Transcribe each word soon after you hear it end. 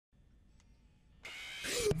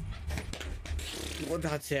Well,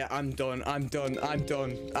 that's it. I'm done. I'm done. I'm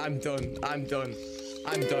done. I'm done. I'm done.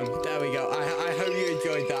 I'm done. There we go. I hope you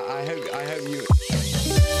enjoyed that. I hope you.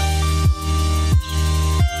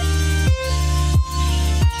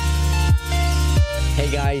 Hey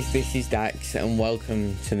guys, this is Daxx and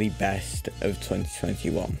welcome to the best of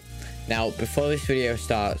 2021. Now, before this video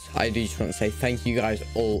starts, I do just want to say thank you guys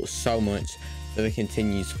all so much for the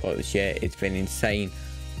continued support this year. It's been insane.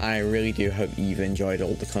 I really do hope you've enjoyed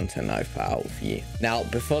all the content that I've put out for you. Now,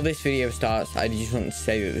 before this video starts, I just want to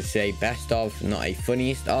say that this is a best of, not a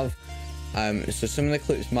funniest of. So some of the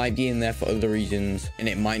clips might be in there for other reasons, and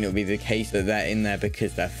it might not be the case that they're in there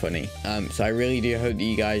because they're funny. So I really do hope that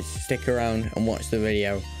you guys stick around and watch the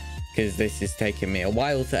video, because this has taken me a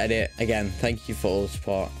while to edit. Again, thank you for all the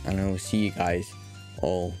support, and I will see you guys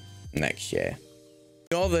all next year.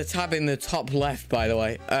 Ignore the tab in the top left, by the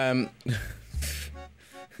way.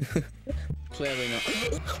 Clearly not.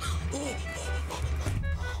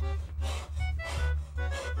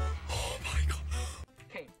 Oh my god.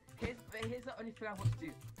 Okay, here's the only thing I want to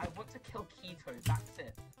do. I want to kill Keto. That's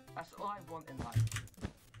it. That's all I want in life.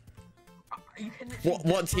 You can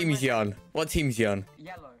what team is he on? What team is he on?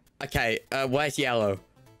 Yellow. Okay, where's yellow?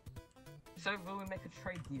 So will we make a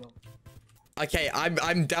trade deal? Okay,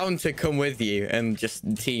 I'm down to come with you and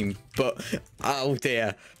just team, but oh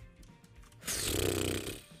dear.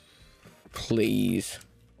 Please.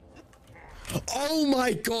 Oh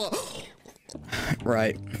my god.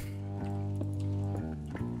 Right.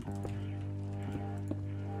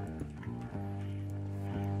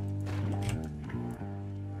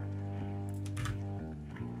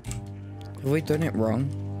 Have we done it wrong?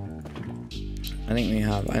 I think we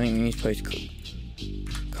have. I think we need to place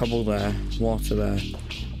cobble there, water there.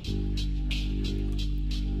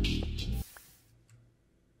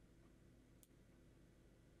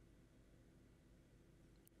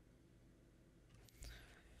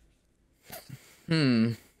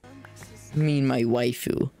 Me and my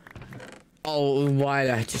waifu. Oh, why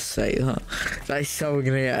did I just say that? That's so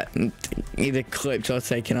gonna get either clipped or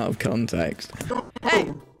taken out of context.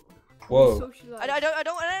 Hey! Whoa. I don't,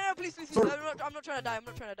 please, I'm not trying to die, I'm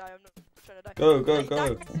not trying to die. Go.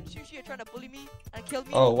 Daxx and Sushi are trying to bully me and kill me.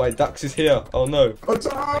 Oh, wait, Daxx is here. Oh, no. Oh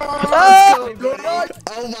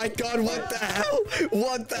my god, what the hell?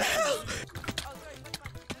 What the hell?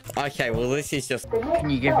 Okay, well, this is just... Can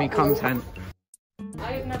you give me content?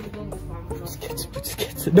 I have never done this one.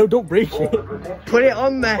 No, don't break it. Put it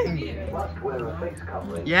on then.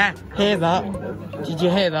 Yeah, hear that? Did you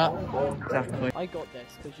hear that? Definitely. I got this,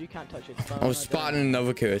 because you can't touch it. I was spotting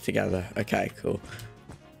another Kua together. Okay, cool.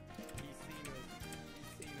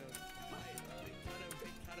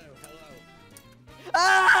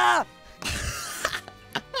 Ah!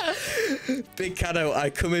 Big Cado,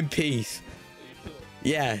 I come in peace.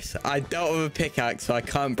 Yes, I don't have a pickaxe, so I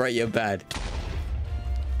can't break your bed.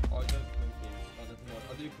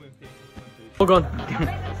 Oh god.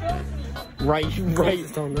 Right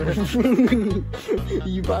on there.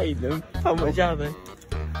 You buying them? How much are they?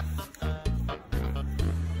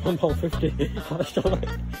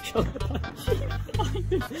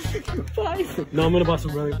 £1.50. No, I'm gonna buy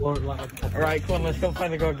some really warrant like. Alright, come on, let's go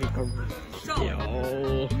find the groggy cover.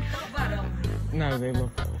 Yo. No, they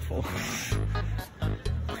look awful.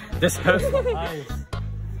 This hurts my eyes.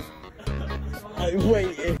 I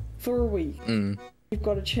waited. For a week, you've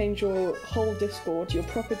got to change your whole Discord, your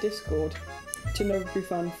proper Discord, to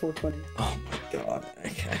NobuFan 420. Oh my god,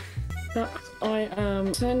 okay. I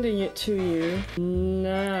am sending it to you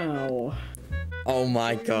now. Oh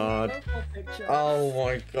my god. Oh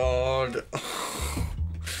my god.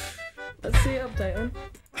 Let's see it update on.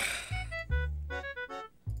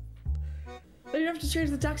 Oh, you have to change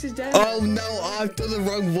the taxes down. Oh no, I've done the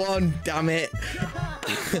wrong one, damn it.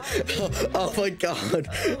 Oh my god.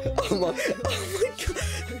 Oh my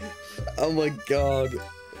god. Oh my god.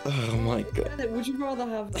 Oh my god. Would you rather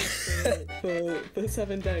have that for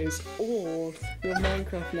 7 days or your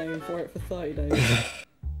Minecraft name for it for 30 days?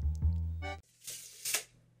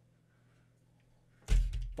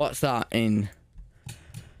 What's that in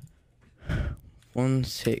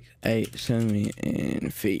 168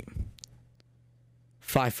 in feet?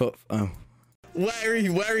 5 foot. Oh. Where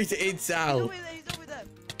is it, Sal? He's over there.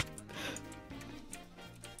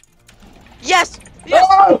 Yes! Yes!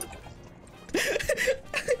 Oh!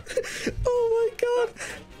 Oh my god.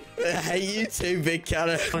 I hate you too, Big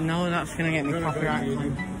Cado. Oh no, that's gonna get me copyright.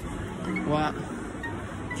 What?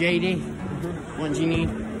 JD? What do you need?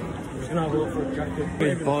 I'm gonna have a look for a jacket.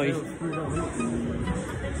 Good boy.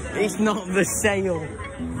 It's not the sale.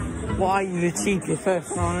 Why are you the cheapest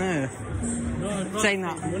person on earth? Saying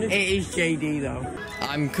that, it is JD though.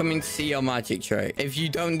 I'm coming to see your magic trick. If you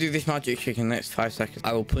don't do this magic trick in the next 5 seconds,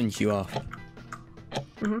 I will punch you off.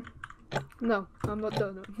 No, I'm not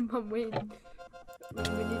done. I'm waiting.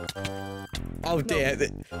 Oh dear.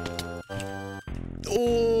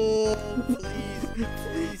 Oh,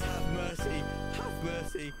 please have mercy. Have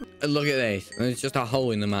mercy. Look at this. There's just a hole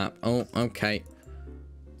in the map. Oh, okay.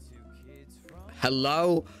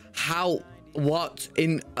 Hello? How? What?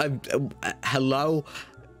 In? Hello?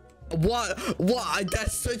 What? What?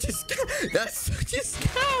 That's such a scam. That's such a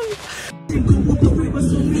scam.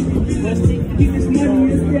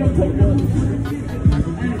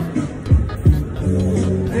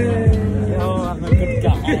 Oh, I'm a good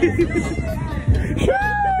guy.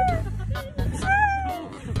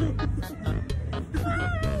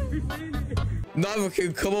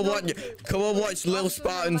 Novaku, come and watch Lil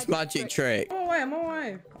Spartan's magic trick. I'm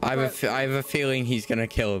away. I have a feeling he's gonna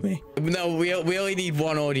kill me. No, we only need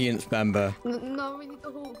one audience member. No, we need the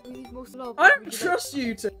whole. We need most of I don't trust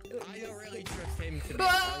you to. I don't really trust him to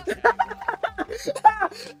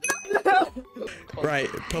be Right,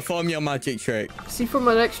 perform your magic trick. See for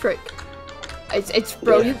my next trick. It's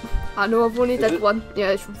brilliant. I know I've only did one. Yeah,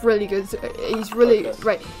 it's really good. He's really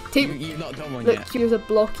right. Take. You've not done one Look, yet. here's a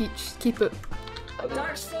block each. Keep it.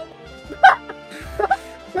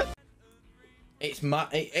 It's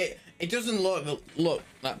it doesn't look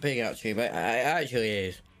that big actually, but it actually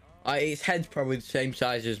is. Its head's probably the same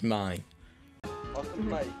size as mine.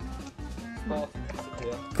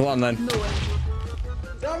 Come on then. No way.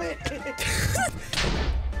 Damn it!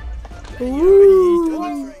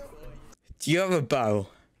 Do you have a bow?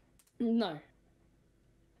 No.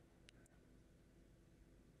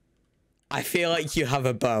 I feel like you have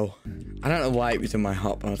a bow. I don't know why it was in my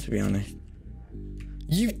hotbar, to be honest.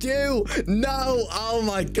 You do? No! Oh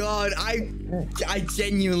my god! I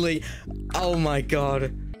genuinely. Oh my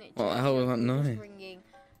god! What the hell was that noise?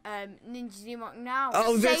 Ninja Z-Mark now.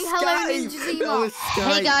 Oh, say hello, Skype. Ninja That was Z-Mark.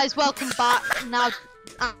 Skype. Hey guys, welcome back. Now,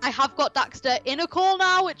 I have got Daxter in a call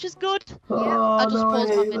now, which is good. Yeah. I just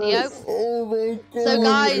paused my video. Oh my god! So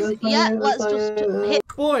guys, yeah, let's just hit.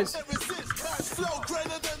 Boys.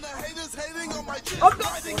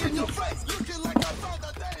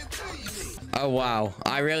 Oh wow!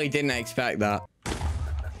 I really didn't expect that.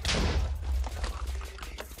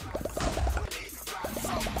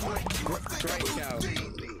 Great show.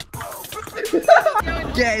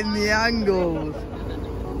 Getting the angles.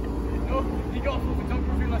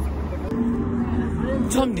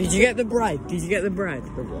 Tom, did you get the bread? Did you get the bread?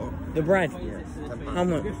 The bread? How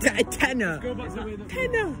much? A tenner.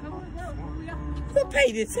 Tenner. I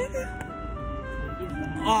paid a tenner.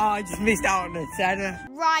 Oh, I just missed out on the tenner.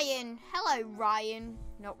 Ryan. Hello, Ryan.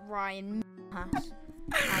 Not Ryan. I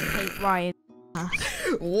hate Ryan.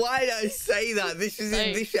 Why did I say that? This is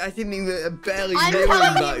this. I didn't even barely I'm knew him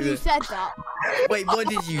telling back you, then. you said that. Wait, what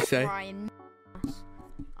did you say? Ryan.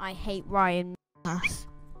 I hate Ryan.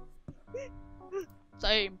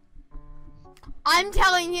 Same. I'm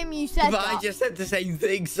telling him you said But that. I just said the same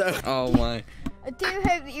thing, so. Oh my. I do hope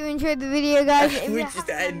that you enjoyed the video, guys. If We you just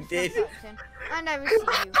haven't done ended. so, and I will see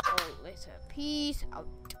you all later. Peace out.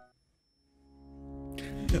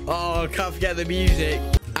 Oh, can't forget the music.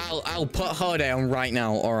 I'll put Holiday on right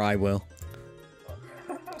now, or I will.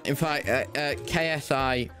 In fact,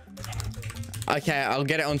 KSI. Okay, I'll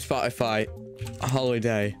get it on Spotify.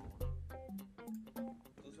 Holiday.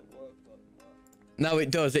 No, it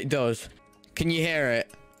does. It does. Can you hear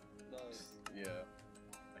it? Yeah,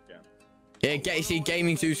 I can. Yeah, see,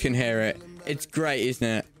 Gaming Zeus can hear it. It's great, isn't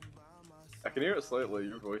it? I can hear it slightly.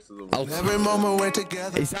 Your voice is a little. Every moment we're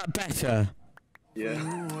together. Is that better?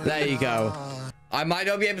 Yeah. There you go. I might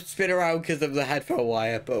not be able to spin around because of the headphone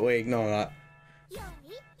wire, but we ignore that.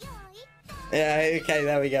 Yeah, okay,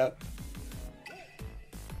 there we go.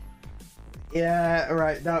 Yeah,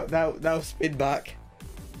 right, now spin back.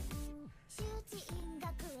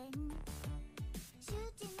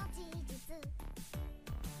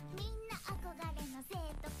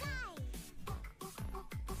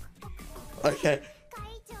 Okay.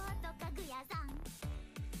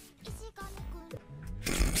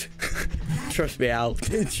 Trust me, Al.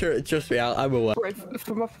 Trust me, Al. I will.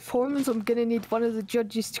 For my performance, I'm gonna need one of the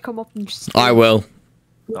judges to come up and just. I will.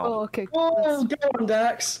 Oh, okay. Oh, go on,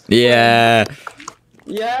 Dax. Yeah.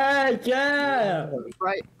 Yeah.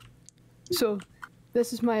 Right. So,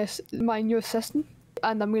 this is my new assistant,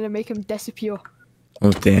 and I'm gonna make him disappear.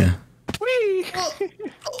 Oh dear.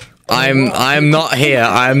 I'm not here.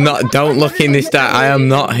 I'm not. Don't look in this. I am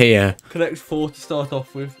not here. Connect 4 to start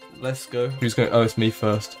off with. let's go. Who's going? Oh, it's me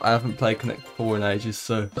first. I haven't played Connect 4 in ages,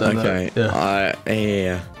 so. Okay. Yeah.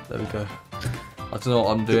 Yeah. There we go. I don't know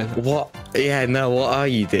what I'm doing. What? Yeah, no, what are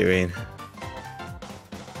you doing?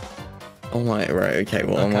 Oh my, right, okay,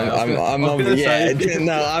 well, Okay, I'm not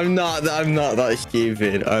that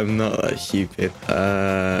stupid. I'm not that stupid.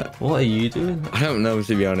 What are you doing? I don't know,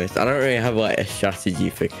 to be honest. I don't really have, like, a strategy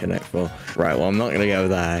for Connect 4. Right, well, I'm not gonna go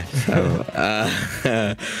there, so,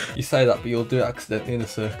 You say that, but you'll do it accidentally in a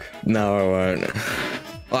circ. no, I won't.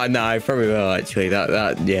 Well, no, I probably will, actually.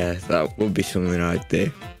 Yeah, that would be something I'd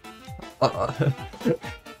do.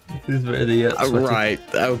 This is really it. Right,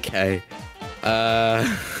 okay.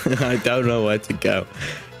 I don't know where to go.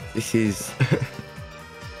 This is...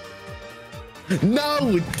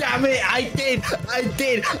 No, damn it, I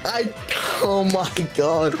did. Oh my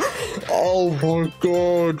god. Oh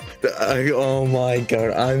my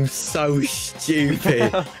god, I'm so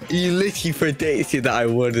stupid. You literally predicted that I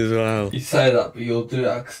would as well. You say that, but you'll do it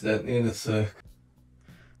accidentally in a circ.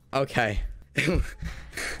 Okay.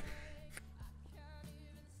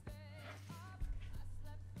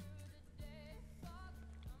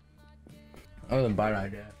 That was a bad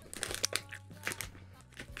idea.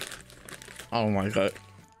 Oh my god.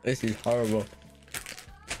 This is horrible.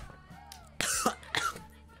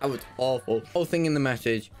 That was awful. Whole thing in the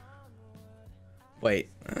message. Wait,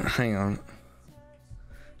 hang on.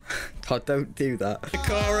 God, don't do that. The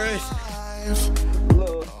chorus.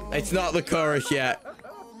 It's not the chorus yet.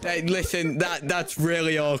 Hey, listen, that's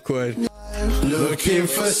really awkward. Looking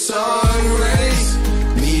for sun rays,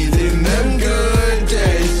 needing them good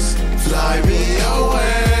days. Fly me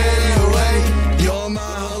away, you're my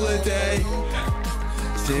holiday.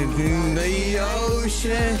 Sit in the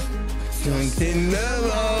ocean, sunk in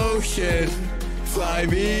the ocean. Fly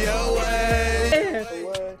me away,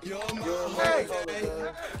 you're my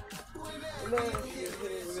holiday.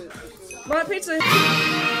 Right, pizza.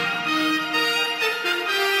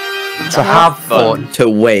 To have fun. To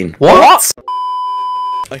win. What?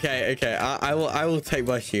 Okay, I will take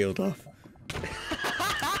my shield off.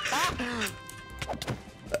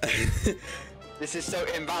 This is so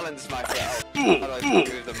imbalanced, my friend. How do I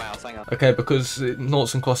move the mouse? Hang on. Okay, because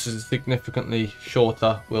noughts and crosses is significantly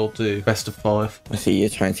shorter, we'll do best of 5. I see you're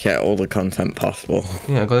trying to get all the content possible.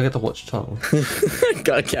 Yeah, gotta get the watch time.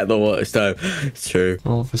 Gotta get the watch time. It's true.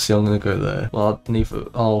 Obviously, I'm gonna go there. Well, neither.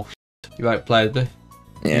 Oh, you outplayed me.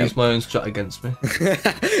 Yeah. Use my own strat against me.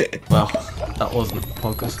 Well, that wasn't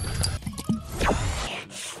focus.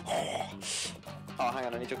 Oh, hang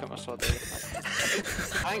on, I need to look at my sword.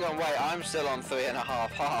 Hang on, wait, I'm still on 3.5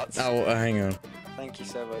 hearts. Oh, hang on. Thank you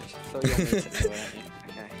so much. I thought you wanted to know, weren't you?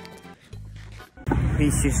 Okay.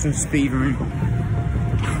 Please do some speed run.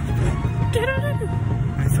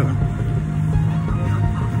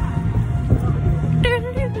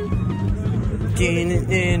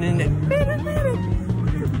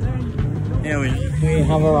 Yeah, we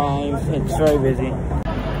have arrived. It's very busy.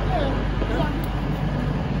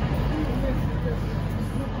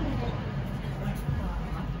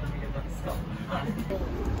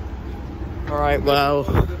 Alright, well,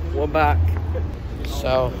 we're back.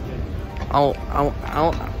 So I'll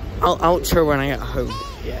outro when I get home.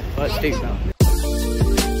 Yeah, let's do that.